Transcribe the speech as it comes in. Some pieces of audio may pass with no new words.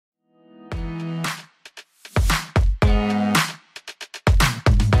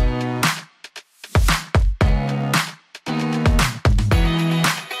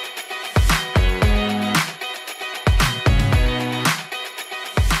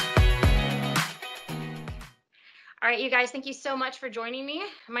right, you guys, thank you so much for joining me.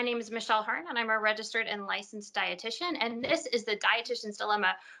 My name is Michelle Hearn, and I'm a registered and licensed dietitian. And this is the Dietitian's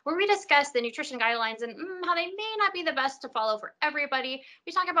Dilemma, where we discuss the nutrition guidelines and how they may not be the best to follow for everybody.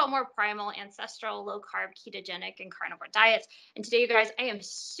 We talk about more primal, ancestral, low carb, ketogenic, and carnivore diets. And today, you guys, I am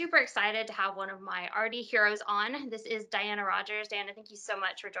super excited to have one of my RD heroes on. This is Diana Rodgers. Diana, thank you so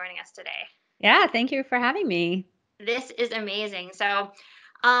much for joining us today. Yeah, thank you for having me. This is amazing. So,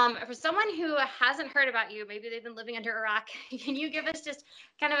 for someone who hasn't heard about you, maybe they've been living under a rock. Can you give us just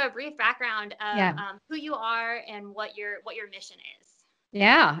kind of a brief background of who you are and what your mission is?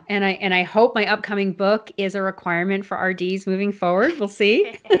 Yeah, and I hope my upcoming book is a requirement for RDs moving forward. We'll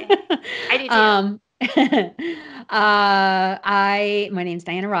see. I do too. My name's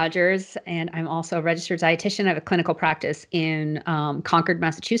Diana Rodgers, and I'm also a registered dietitian. I have a clinical practice in Concord,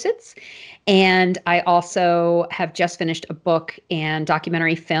 Massachusetts. And I also have just finished a book and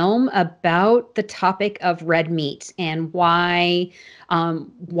documentary film about the topic of red meat and why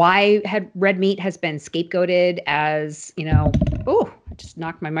red meat has been scapegoated as, I just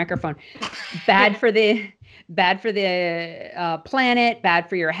knocked my microphone. Bad for the planet, bad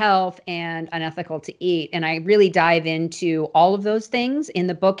for your health, and unethical to eat. And I really dive into all of those things in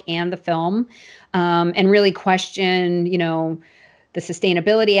the book and the film, and really question, the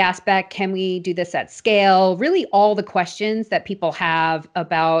sustainability aspect. Can we do this at scale? Really all the questions that people have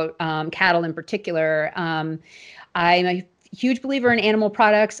about cattle in particular. I'm a huge believer in animal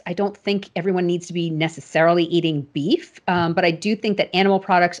products. I don't think everyone needs to be necessarily eating beef, but I do think that animal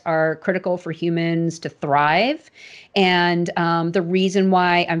products are critical for humans to thrive. And the reason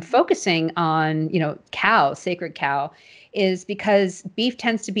why I'm focusing on, cow, sacred cow, is because beef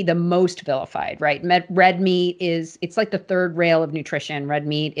tends to be the most vilified, right? Red meat it's like the third rail of nutrition. Red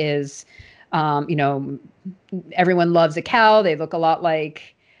meat is, everyone loves a cow. They look a lot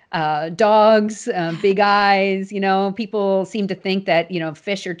like dogs, big eyes. People seem to think that,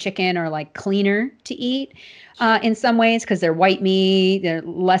 fish or chicken are like cleaner to eat in some ways because they're white meat, they're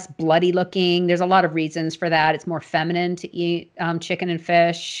less bloody looking. There's a lot of reasons for that. It's more feminine to eat chicken and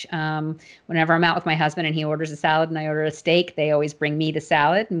fish. Whenever I'm out with my husband and he orders a salad and I order a steak, they always bring me the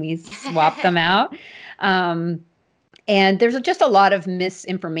salad and we swap them out. And there's just a lot of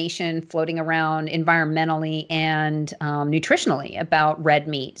misinformation floating around environmentally and nutritionally about red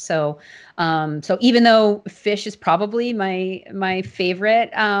meat. So even though fish is probably my favorite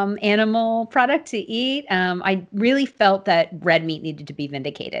animal product to eat, I really felt that red meat needed to be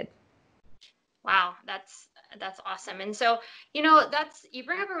vindicated. Wow, that's awesome. And so, you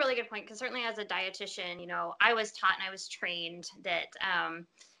bring up a really good point, because certainly as a dietitian, I was taught and I was trained that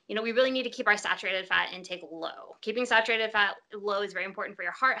we really need to keep our saturated fat intake low. Keeping saturated fat low is very important for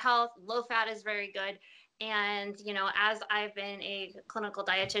your heart health. Low fat is very good. And, as I've been a clinical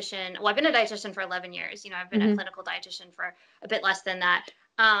dietitian, well, I've been a dietitian for 11 years, I've been a clinical dietitian for a bit less than that.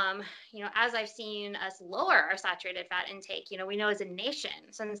 As I've seen us lower our saturated fat intake, we know as a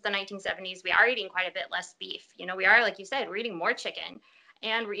nation since the 1970s, we are eating quite a bit less beef. We are, like you said, we're eating more chicken,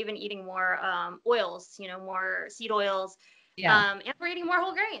 and we're even eating more oils, more seed oils. Yeah. And we're eating more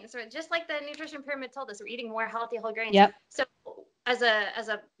whole grains. So just like the nutrition pyramid told us, we're eating more healthy whole grains. Yep. So as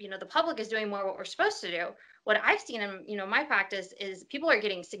the public is doing more what we're supposed to do. What I've seen in, my practice is people are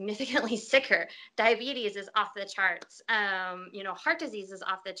getting significantly sicker. Diabetes is off the charts. Heart disease is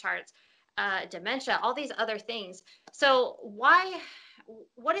off the charts. Dementia, all these other things. So what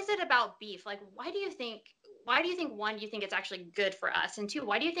is it about beef? Like, why do you think, one, do you think it's actually good for us? And two,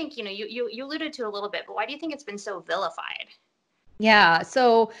 why do you think, you alluded to a little bit, but why do you think it's been so vilified? Yeah.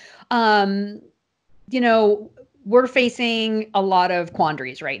 So, we're facing a lot of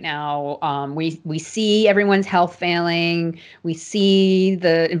quandaries right now. We see everyone's health failing. We see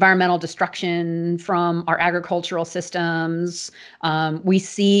the environmental destruction from our agricultural systems. We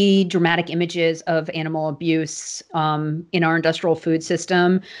see dramatic images of animal abuse in our industrial food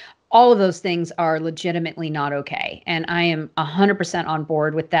system. All of those things are legitimately not okay. And I am 100% on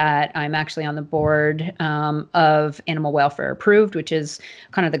board with that. I'm actually on the board of Animal Welfare Approved, which is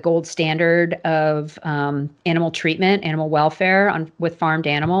kind of the gold standard of animal treatment, animal welfare with farmed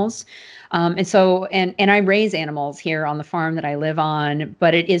animals. And I raise animals here on the farm that I live on,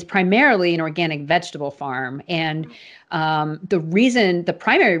 but it is primarily an organic vegetable farm. And the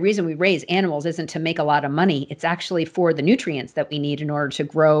primary reason we raise animals isn't to make a lot of money. It's actually for the nutrients that we need in order to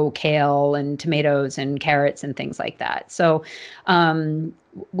grow kale and tomatoes and carrots and things like that. So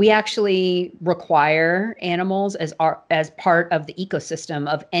we actually require animals as part of the ecosystem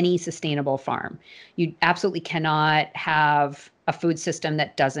of any sustainable farm. You absolutely cannot have a food system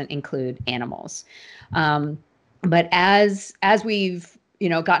that doesn't include animals. But as we've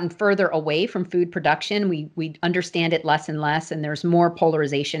gotten further away from food production. We understand it less and less, and there's more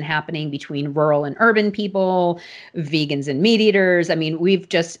polarization happening between rural and urban people, vegans and meat eaters. I mean, we've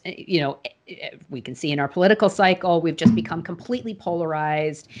just, we can see in our political cycle, we've just become completely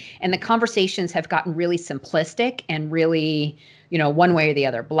polarized, and the conversations have gotten really simplistic and really, one way or the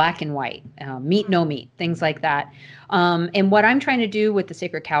other, black and white, meat, no meat, things like that. And what I'm trying to do with the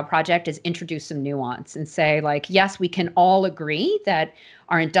Sacred Cow Project is introduce some nuance and say, like, yes, we can all agree that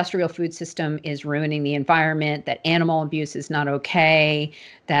our industrial food system is ruining the environment, that animal abuse is not okay,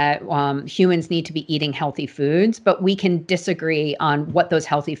 that humans need to be eating healthy foods, but we can disagree on what those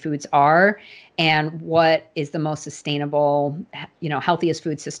healthy foods are and what is the most sustainable, healthiest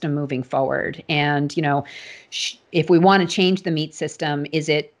food system moving forward. And, if we want to change the meat system, is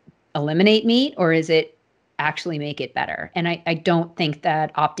it eliminate meat or is it actually make it better? And I don't think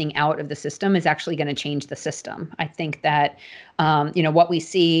that opting out of the system is actually going to change the system. I think that, what we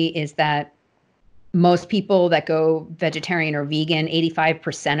see is that most people that go vegetarian or vegan,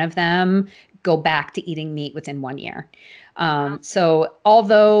 85% of them go back to eating meat within 1 year. So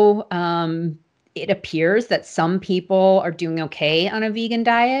although it appears that some people are doing okay on a vegan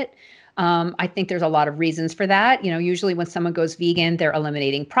diet, I think there's a lot of reasons for that. Usually when someone goes vegan, they're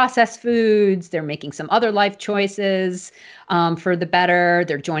eliminating processed foods, they're making some other life choices for the better.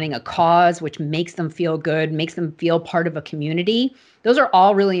 They're joining a cause, which makes them feel good, makes them feel part of a community. Those are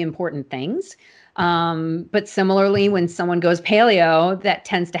all really important things. But similarly, when someone goes paleo, that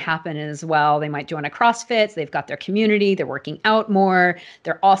tends to happen as well. They might join a CrossFit, so they've got their community, they're working out more,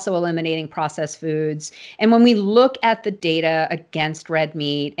 they're also eliminating processed foods. And when we look at the data against red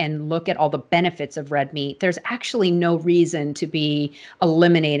meat and look at all the benefits of red meat, there's actually no reason to be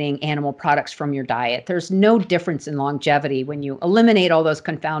eliminating animal products from your diet. There's no difference in longevity when you eliminate all those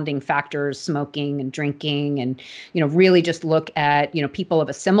confounding factors, smoking and drinking, and really just look at people of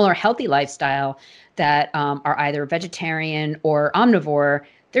a similar healthy lifestyle that are either vegetarian or omnivore.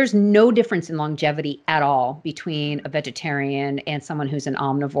 There's no difference in longevity at all between a vegetarian and someone who's an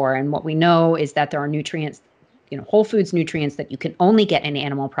omnivore. And what we know is that there are nutrients, whole foods nutrients that you can only get in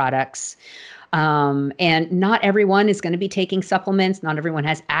animal products. And not everyone is going to be taking supplements. Not everyone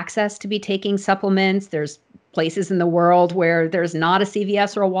has access to be taking supplements. There's places in the world where there's not a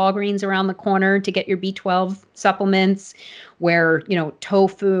CVS or a Walgreens around the corner to get your B12 supplements, where,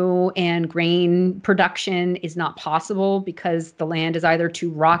 tofu and grain production is not possible because the land is either too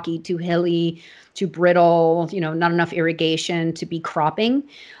rocky, too hilly, too brittle, not enough irrigation to be cropping.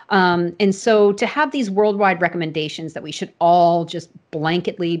 And so to have these worldwide recommendations that we should all just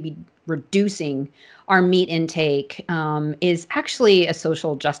blanketly be reducing our meat intake is actually a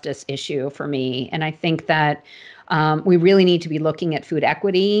social justice issue for me. And I think that we really need to be looking at food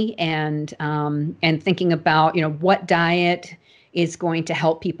equity and thinking about, what diet is going to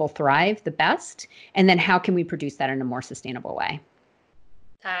help people thrive the best, and then how can we produce that in a more sustainable way.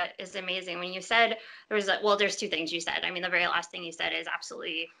 That is amazing. When you said there's two things you said. I mean, the very last thing you said is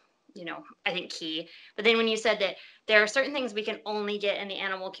absolutely, I think key. But then when you said that there are certain things we can only get in the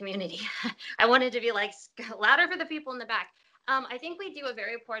animal community, I wanted to be like louder for the people in the back. I think we do a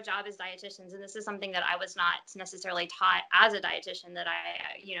very poor job as dietitians, and this is something that I was not necessarily taught as a dietitian, that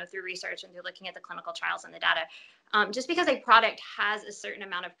I, through research and through looking at the clinical trials and the data. Just because a product has a certain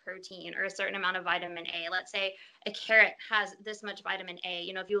amount of protein or a certain amount of vitamin A, let's say a carrot has this much vitamin A.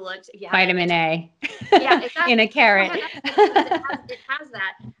 If you have vitamin A, yeah, exactly. in a carrot, it has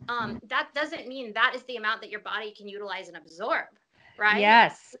that. That doesn't mean that is the amount that your body can utilize and absorb. Right?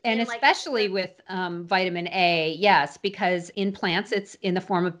 Yes. And especially with vitamin A, yes, because in plants, it's in the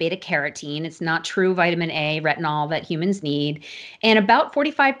form of beta carotene. It's not true vitamin A, retinol that humans need. And about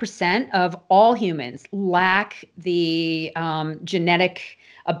 45% of all humans lack the genetic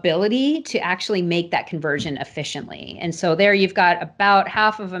ability to actually make that conversion efficiently. And so there you've got about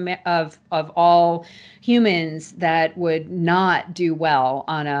half of all humans that would not do well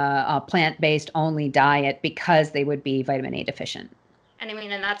on a plant-based only diet because they would be vitamin A deficient. And I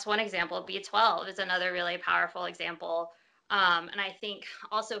mean, and that's one example. B12 is another really powerful example. And I think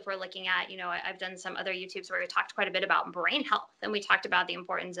also if we're looking at, I've done some other YouTubes where we talked quite a bit about brain health, and we talked about the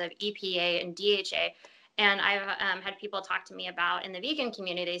importance of EPA and DHA. And I've had people talk to me about in the vegan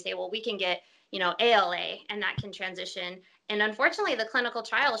community say, well, we can get, ALA, and that can transition. And unfortunately, the clinical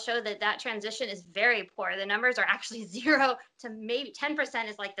trials show that transition is very poor. The numbers are actually 0 to maybe 10%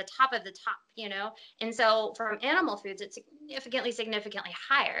 is like the top of the top, And so from animal foods, it's significantly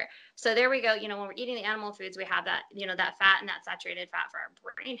higher. So there we go. When we're eating the animal foods, we have that, that fat and that saturated fat for our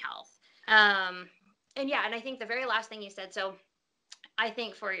brain health. And I think the very last thing you said, so I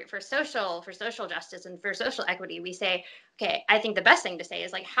think for social justice and for social equity, we say, okay, I think the best thing to say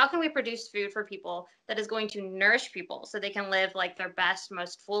is like, how can we produce food for people that is going to nourish people so they can live like their best,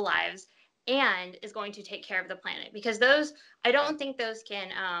 most full lives, and is going to take care of the planet? Because those, I don't think those can,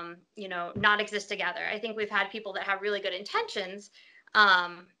 not exist together. I think we've had people that have really good intentions,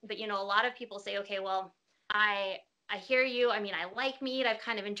 but a lot of people say, okay, well, I I hear you. I mean, I like meat. I've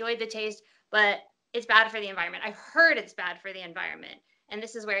kind of enjoyed the taste, but it's bad for the environment. I've heard it's bad for the environment. And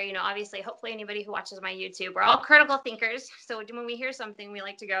this is where, obviously, hopefully anybody who watches my YouTube, we're all critical thinkers. So when we hear something, we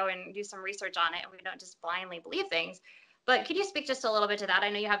like to go and do some research on it. And we don't just blindly believe things. But could you speak just a little bit to that? I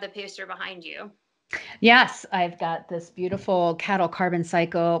know you have the poster behind you. Yes, I've got this beautiful cattle carbon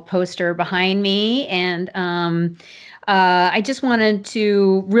cycle poster behind me. And I just wanted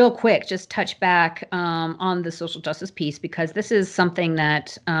to, real quick, just touch back on the social justice piece, because this is something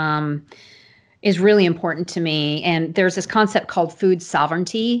that is really important to me. And there's this concept called food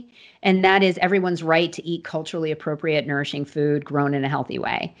sovereignty, and that is everyone's right to eat culturally appropriate, nourishing food grown in a healthy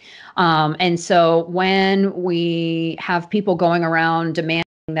way. And so when we have people going around demanding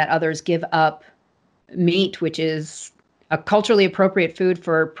that others give up meat, which is a culturally appropriate food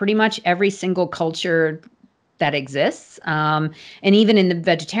for pretty much every single culture that exists. And even in the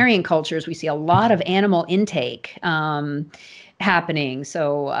vegetarian cultures, we see a lot of animal intake happening.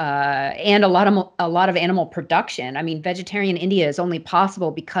 So, and a lot of animal production. I mean, vegetarian India is only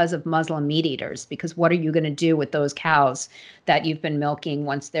possible because of Muslim meat eaters. Because what are you going to do with those cows that you've been milking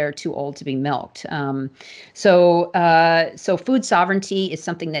once they're too old to be milked? So food sovereignty is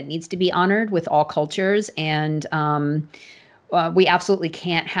something that needs to be honored with all cultures. And we absolutely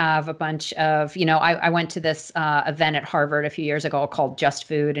can't have a bunch of, I went to this event at Harvard a few years ago called Just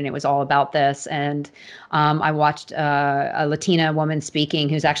Food, and it was all about this. And I watched a Latina woman speaking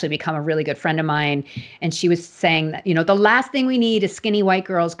who's actually become a really good friend of mine. And she was saying that, the last thing we need is skinny white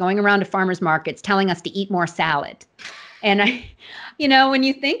girls going around to farmers markets telling us to eat more salad. And when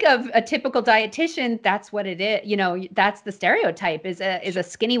you think of a typical dietitian, that's what it is. That's the stereotype, is a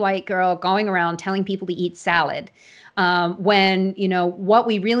skinny white girl going around telling people to eat salad. When, what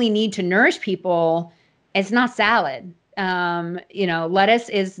we really need to nourish people is not salad. Lettuce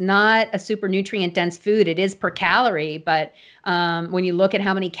is not a super nutrient dense food. It is per calorie, but when you look at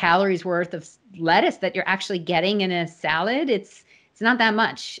how many calories worth of lettuce that you're actually getting in a salad, it's not that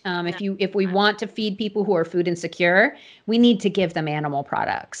much. If we want to feed people who are food insecure, we need to give them animal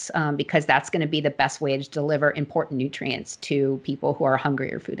products, because that's going to be the best way to deliver important nutrients to people who are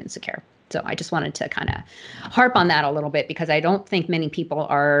hungry or food insecure. So I just wanted to kind of harp on that a little bit, because I don't think many people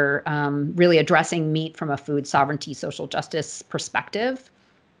are really addressing meat from a food sovereignty, social justice perspective.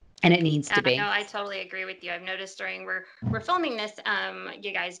 And it needs to be. No, I totally agree with you. I've noticed we're filming this,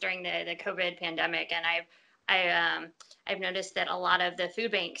 you guys, during the COVID pandemic, and I've noticed that a lot of the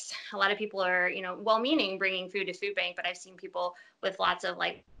food banks, a lot of people are, well-meaning, bringing food to food bank, but I've seen people with lots of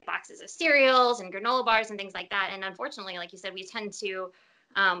like boxes of cereals and granola bars and things like that. And unfortunately, like you said, we tend to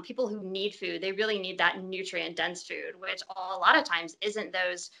people who need food, they really need that nutrient dense food, which a lot of times isn't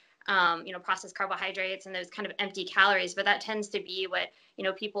those processed carbohydrates and those kind of empty calories, but that tends to be what,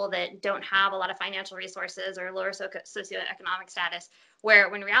 people that don't have a lot of financial resources or lower socioeconomic status, where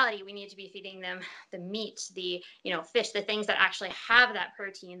when in reality, we need to be feeding them the meat, the, fish, the things that actually have that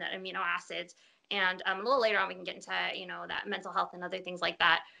protein, that amino acids. And a little later on, we can get into, that mental health and other things like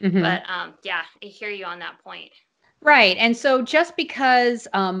that. Mm-hmm. But yeah, I hear you on that point. Right. And so just because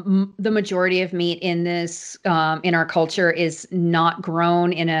the majority of meat in in our culture is not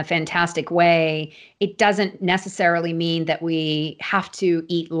grown in a fantastic way, it doesn't necessarily mean that we have to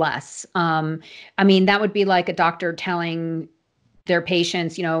eat less. That would be like a doctor telling their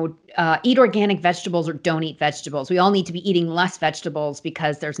patients, eat organic vegetables or don't eat vegetables. We all need to be eating less vegetables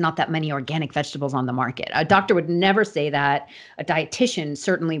because there's not that many organic vegetables on the market. A doctor would never say that. A dietitian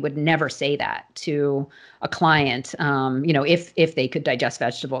certainly would never say that to a client, if they could digest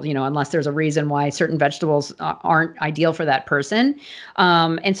vegetables, unless there's a reason why certain vegetables aren't ideal for that person.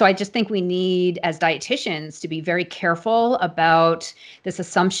 And so I just think we need, as dietitians, to be very careful about this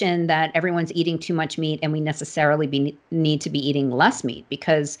assumption that everyone's eating too much meat and we necessarily need to be eating less meat,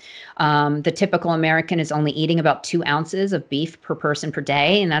 because the typical American is only eating about 2 ounces of beef per person per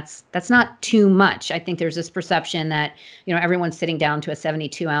day. And that's not too much. I think there's this perception that, everyone's sitting down to a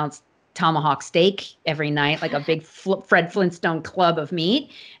 72-ounce tomahawk steak every night, like a big Fred Flintstone club of meat.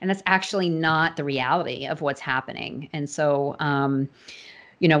 And that's actually not the reality of what's happening. And so,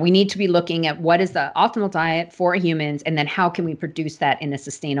 we need to be looking at what is the optimal diet for humans, and then how can we produce that in a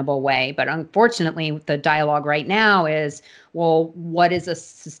sustainable way. But unfortunately, the dialogue right now is, well, what is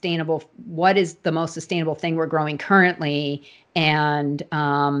the most sustainable thing we're growing currently? And,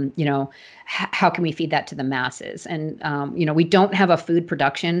 how can we feed that to the masses? And, we don't have a food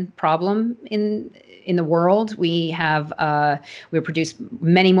production problem in the world. We produce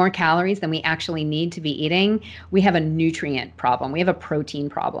many more calories than we actually need to be eating. We have a nutrient problem. We have a protein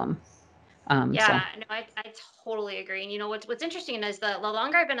problem. Yeah, no, I totally agree. And what's interesting is the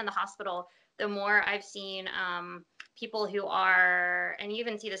longer I've been in the hospital, the more I've seen people who are, and you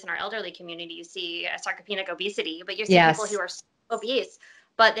even see this in our elderly community, you see sarcopenic obesity, but you see people who are obese,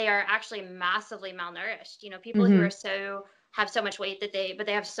 but they are actually massively malnourished. People who are have so much weight but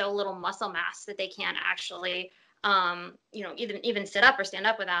they have so little muscle mass that they can't actually, even sit up or stand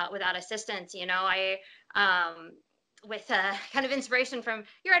up without assistance. With kind of inspiration from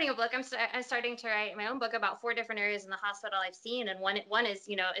you're writing a book, I'm starting to write my own book about 4 different areas in the hospital I've seen, and one is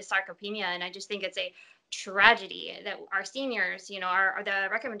is sarcopenia, and I just think it's a tragedy that our seniors, are the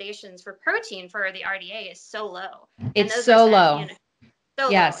recommendations for protein for the RDA is so low, and It's those so were set, low. so low,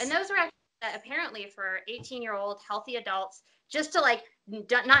 and Yes. those were actually apparently for 18-year-old healthy adults, just to like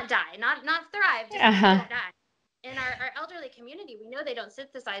not die, not thrive, just don't die. In our elderly community, we know they don't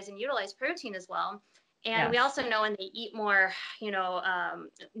synthesize and utilize protein as well. And we also know when they eat more,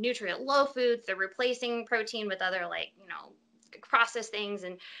 nutrient low foods, they're replacing protein with other processed things,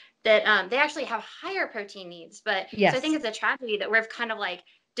 and that they actually have higher protein needs. But so I think it's a tragedy that we've kind of like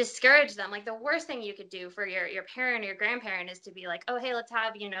discouraged them. Like the worst thing you could do for your parent or your grandparent is to be like, oh, hey, let's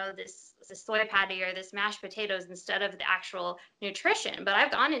have, this soy patty or this mashed potatoes instead of the actual nutrition. But I've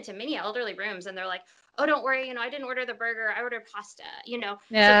gone into many elderly rooms and they're like, oh, don't worry, I didn't order the burger, I ordered pasta, So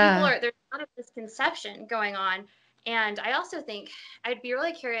there's a lot of misconception going on. And I also think I'd be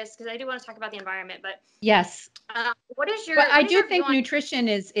really curious, because I do want to talk about the environment, but what is your, but I what is do your view think on nutrition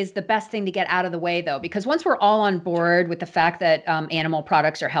is the best thing to get out of the way, though, because once we're all on board with the fact that animal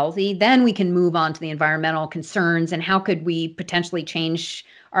products are healthy, then we can move on to the environmental concerns and how could we potentially change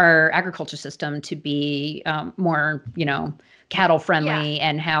our agriculture system to be more, cattle friendly,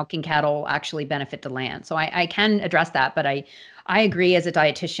 and how can cattle actually benefit the land. So I can address that, but I agree as a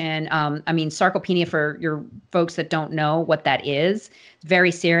dietitian. I mean, sarcopenia, for your folks that don't know what that is,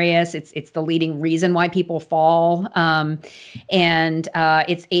 very serious. It's the leading reason why people fall, and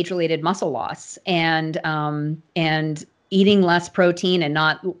it's age-related muscle loss, and eating less protein and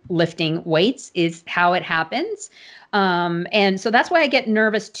not lifting weights is how it happens. And so that's why I get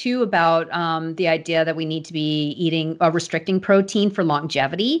nervous too about the idea that we need to be restricting protein for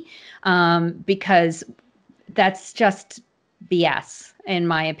longevity, because that's just BS, in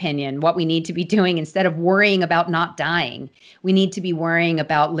my opinion. What we need to be doing, instead of worrying about not dying, we need to be worrying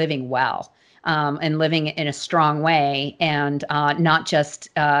about living well, and living in a strong way, and not just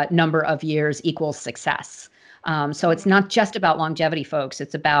number of years equals success. So it's not just about longevity, folks.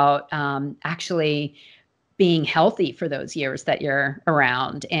 It's about actually being healthy for those years that you're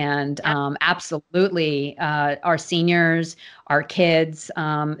around. And absolutely, our seniors, our kids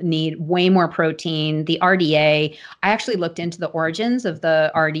need way more protein. The RDA, I actually looked into the origins of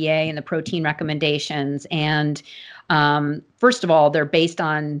the RDA and the protein recommendations. And first of all, they're based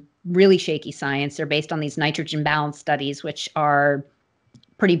on really shaky science. They're based on these nitrogen balance studies, which are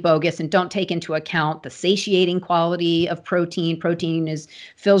pretty bogus and don't take into account the satiating quality of protein. Protein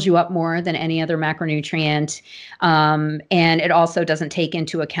fills you up more than any other macronutrient. And it also doesn't take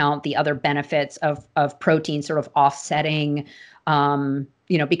into account the other benefits of protein sort of offsetting,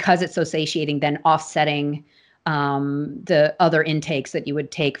 because it's so satiating, then offsetting the other intakes that you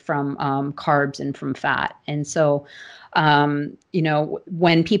would take from carbs and from fat. And so,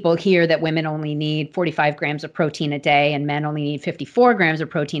 when people hear that women only need 45 grams of protein a day and men only need 54 grams of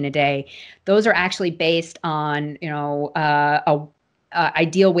protein a day, those are actually based on,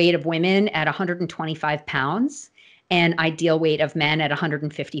 ideal weight of women at 125 pounds and ideal weight of men at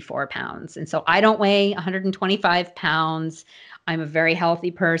 154 pounds. And so I don't weigh 125 pounds. I'm a very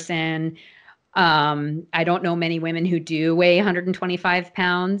healthy person. I don't know many women who do weigh 125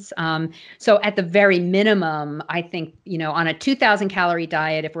 pounds. So at the very minimum, I think, on a 2,000 calorie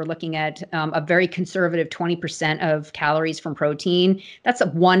diet, if we're looking at a very conservative 20% of calories from protein, that's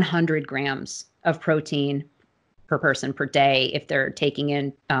 100 grams of protein per person per day. If they're taking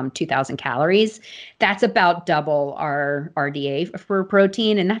in 2,000 calories, that's about double our RDA for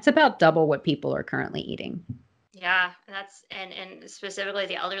protein. And that's about double what people are currently eating. Yeah, and specifically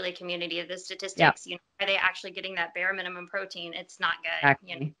the elderly community, the statistics, are they actually getting that bare minimum protein? It's not good.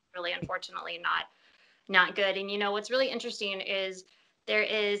 Exactly. Really, unfortunately, not good. And what's really interesting is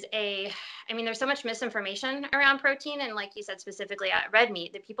there's so much misinformation around protein, and like you said, specifically at red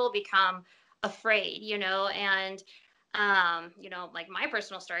meat, that people become afraid, and Like my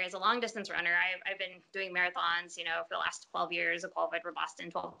personal story as a long distance runner, I've been doing marathons, for the last 12 years. I qualified for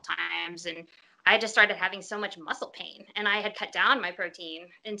Boston 12 times. And I just started having so much muscle pain. And I had cut down my protein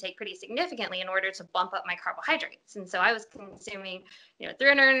intake pretty significantly in order to bump up my carbohydrates. And so I was consuming,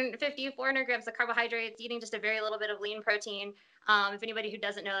 350, 400 grams of carbohydrates, eating just a very little bit of lean protein. If anybody who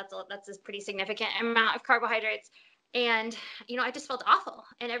doesn't know, that's a pretty significant amount of carbohydrates. And, I just felt awful.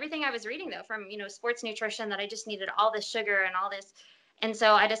 And everything I was reading, though, from, sports nutrition, that I just needed all this sugar and all this. And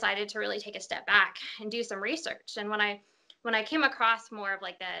so I decided to really take a step back and do some research. And when I came across more of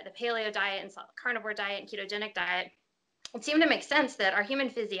like the paleo diet and carnivore diet and ketogenic diet, it seemed to make sense that our human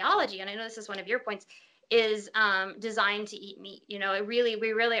physiology, and I know this is one of your points, is designed to eat meat.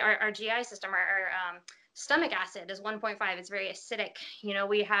 Our GI system, our stomach acid is 1.5. It's very acidic.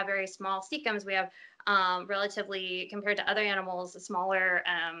 We have very small cecums. We have relatively, compared to other animals, a smaller,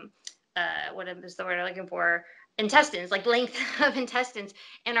 what is the word I'm looking for? Intestines, like length of intestines.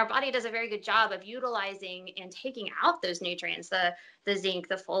 And our body does a very good job of utilizing and taking out those nutrients, the zinc,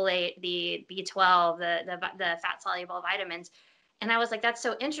 the folate, the B12, the fat soluble vitamins. And I was like, that's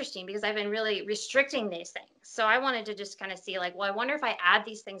so interesting, because I've been really restricting these things. So I wanted to just kind of see, like, well, I wonder if I add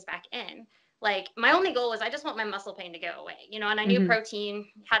these things back in. Like, my only goal was I just want my muscle pain to go away, and I knew protein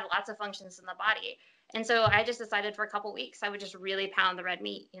had lots of functions in the body. And so I just decided for a couple of weeks, I would just really pound the red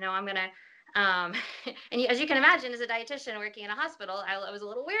meat. I'm going to, and as you can imagine, as a dietitian working in a hospital, I was a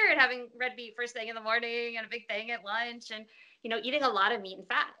little weird having red meat first thing in the morning and a big thing at lunch, and, eating a lot of meat and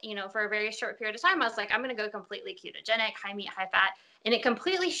fat, for a very short period of time. I was like, I'm going to go completely ketogenic, high meat, high fat. And it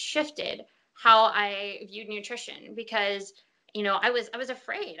completely shifted how I viewed nutrition, because I was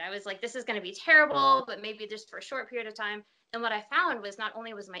afraid. I was like, this is going to be terrible, but maybe just for a short period of time. And what I found was not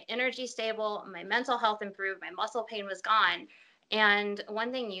only was my energy stable, my mental health improved, my muscle pain was gone. And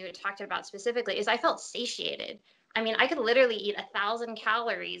one thing you talked about specifically is I felt satiated. I mean, I could literally eat 1,000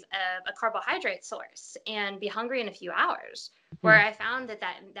 calories of a carbohydrate source and be hungry in a few hours, where I found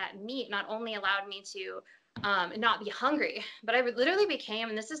that meat not only allowed me to not be hungry, but I literally became,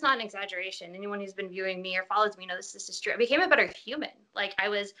 and this is not an exaggeration, anyone who's been viewing me or follows me knows this is true, I became a better human. Like, I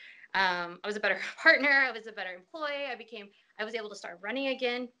was a better partner, I was a better employee, I was able to start running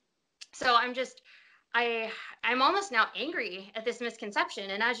again. So I'm almost now angry at this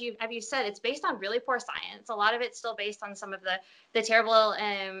misconception. And as you said, it's based on really poor science. A lot of it's still based on some of the terrible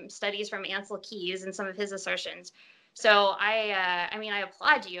studies from Ansel Keys and some of his assertions. So I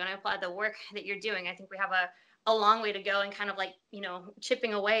applaud you, and I applaud the work that you're doing. I think we have a long way to go, and kind of like,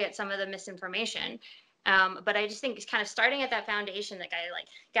 chipping away at some of the misinformation. But I just think it's kind of starting at that foundation that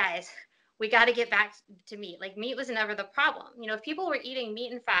guys, we got to get back to meat. Like, meat was never the problem. If people were eating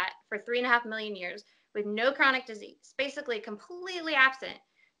meat and fat for 3.5 million years with no chronic disease, basically completely absent,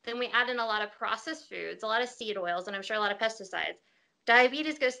 then we add in a lot of processed foods, a lot of seed oils, and I'm sure a lot of pesticides.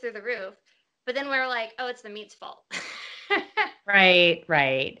 Diabetes goes through the roof. But then we're like, oh, it's the meat's fault. Right.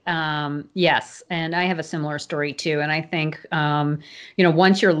 Yes. And I have a similar story too. And I think,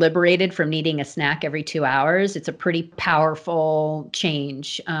 once you're liberated from needing a snack every 2 hours, it's a pretty powerful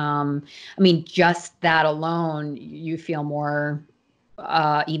change. Just that alone, you feel more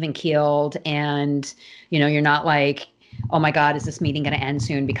even keeled, and, you're not like, oh my God, is this meeting going to end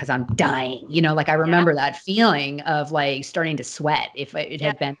soon because I'm dying? I remember that feeling of like starting to sweat if it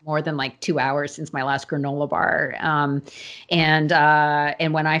had been more than like 2 hours since my last granola bar.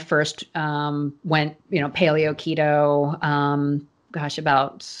 And when I first went, paleo keto,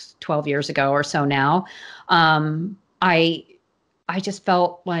 about 12 years ago or so now, I just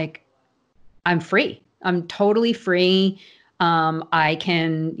felt like I'm free. I'm totally free. I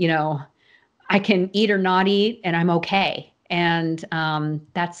can eat or not eat, and I'm okay. And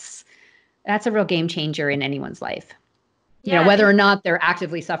that's a real game changer in anyone's life. Whether or not they're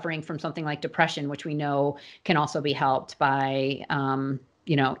actively suffering from something like depression, which we know can also be helped by,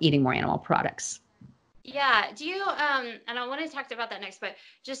 eating more animal products. Yeah. Do you, and I want to talk about that next, but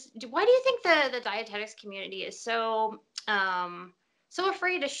why do you think the dietetics community is so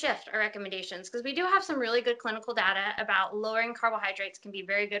afraid to shift our recommendations? Because we do have some really good clinical data about lowering carbohydrates can be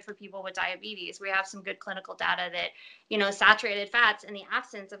very good for people with diabetes. We have some good clinical data that, saturated fats in the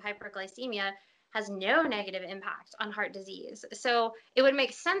absence of hyperglycemia has no negative impact on heart disease. So it would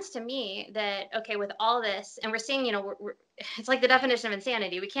make sense to me that, okay, with all this, and we're seeing, it's like the definition of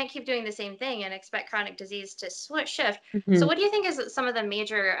insanity. We can't keep doing the same thing and expect chronic disease to shift. Mm-hmm. So what do you think is some of the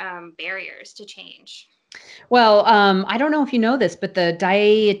major barriers to change? Well, I don't know if you know this, but the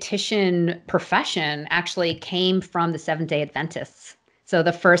dietitian profession actually came from the Seventh-day Adventists. So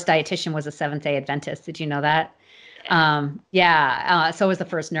the first dietitian was a Seventh-day Adventist. Did you know that? So was the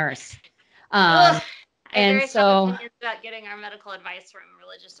first nurse. I have And very strong so, opinions about getting our medical advice from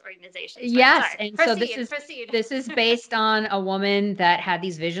religious organizations. But yes, sorry, and so proceed. this is based on a woman that had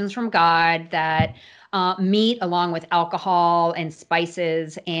these visions from God that meat, along with alcohol and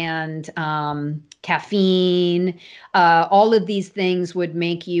spices and caffeine, all of these things would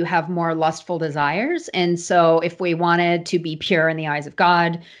make you have more lustful desires. And so, if we wanted to be pure in the eyes of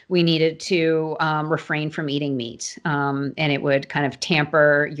God, we needed to refrain from eating meat, and it would kind of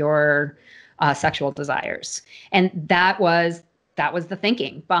tamper your sexual desires. And that was the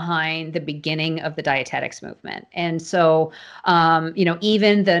thinking behind the beginning of the dietetics movement. And so,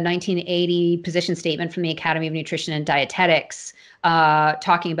 even the 1980 position statement from the Academy of Nutrition and Dietetics,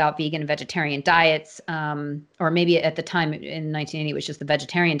 talking about vegan and vegetarian diets, or maybe at the time in 1980 it was just the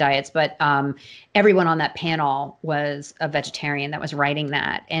vegetarian diets, but everyone on that panel was a vegetarian that was writing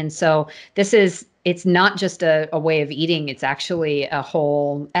that. And so it's not just a way of eating, it's actually a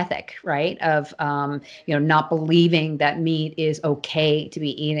whole ethic, right? Of, not believing that meat is okay to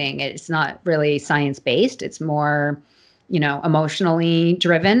be eating. It's not really science-based. It's more, emotionally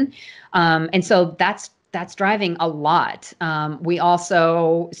driven. And so that's driving a lot. We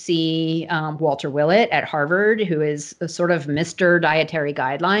also see Walter Willett at Harvard, who is a sort of Mr. Dietary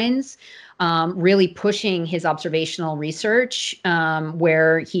Guidelines, really pushing his observational research,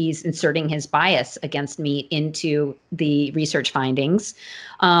 where he's inserting his bias against meat into the research findings.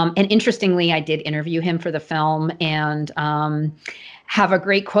 And interestingly, I did interview him for the film, and have a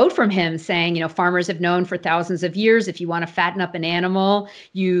great quote from him saying, farmers have known for thousands of years, if you want to fatten up an animal,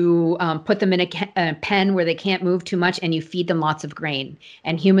 you put them in a pen where they can't move too much, and you feed them lots of grain.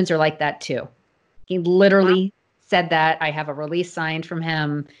 And humans are like that too. He literally said that. I have a release signed from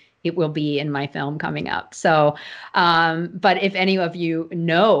him. It will be in my film coming up. So, but if any of you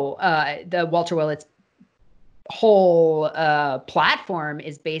know, the Walter Willett's whole platform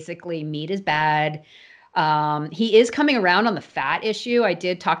is basically meat is bad. He is coming around on the fat issue. I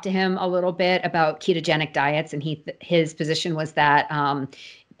did talk to him a little bit about ketogenic diets, and his position was that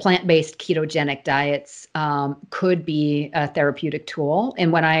plant-based ketogenic diets could be a therapeutic tool.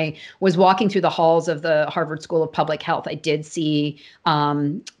 And when I was walking through the halls of the Harvard School of Public Health, I did see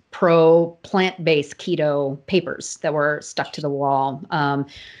pro plant-based keto papers that were stuck to the wall.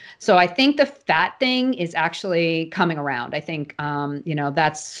 So I think the fat thing is actually coming around. I think,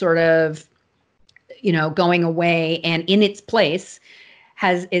 that's sort of, going away, and in its place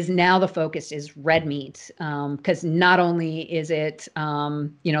is now the focus is red meat. Because not only is it,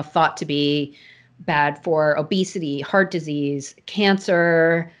 thought to be bad for obesity, heart disease,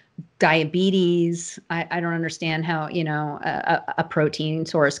 cancer, diabetes. I don't understand how, a protein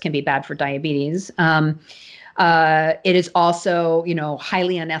source can be bad for diabetes. It is also,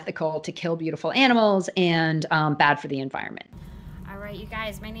 highly unethical to kill beautiful animals, and bad for the environment. All right, you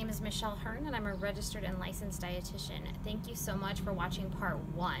guys, my name is Michelle Hearn, and I'm a registered and licensed dietitian. Thank you so much for watching part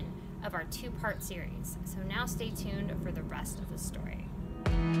 1 of our 2-part series. So now stay tuned for the rest of the story.